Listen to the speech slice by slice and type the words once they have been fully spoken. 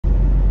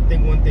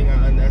think one thing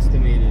I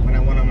underestimated when I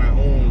went on my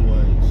own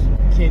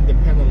was can't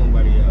depend on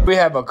nobody else. We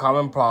have a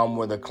common problem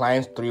where the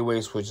client's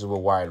three-way switches were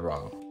wired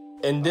wrong.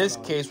 In this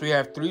case, we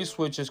have 3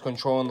 switches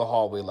controlling the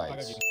hallway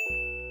lights.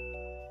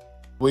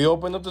 We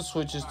opened up the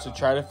switches to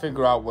try to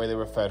figure out where they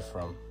were fed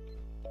from.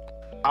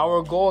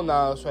 Our goal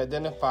now is to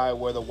identify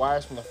where the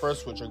wires from the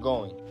first switch are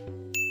going.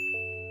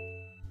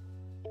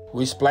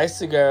 We spliced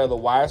together the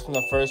wires from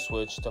the first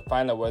switch to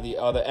find out where the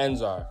other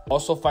ends are,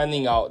 also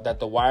finding out that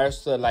the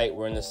wires to the light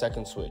were in the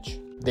second switch.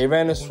 They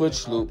ran a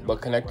switch loop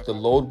but connected the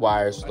load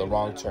wires to the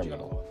wrong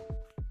terminal.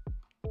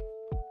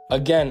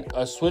 Again,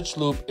 a switch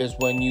loop is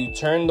when you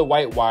turn the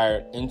white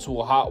wire into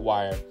a hot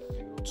wire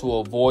to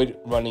avoid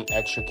running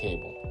extra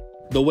cable.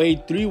 The way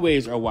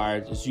 3-ways are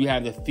wired is you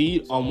have the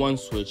feed on one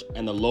switch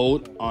and the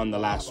load on the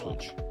last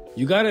switch.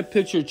 You gotta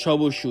picture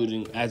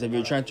troubleshooting as if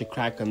you're trying to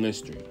crack a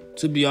mystery.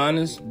 To be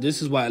honest,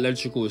 this is why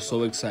electrical is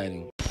so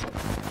exciting.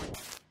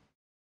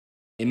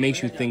 It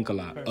makes you think a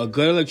lot. A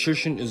good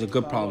electrician is a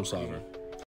good problem solver.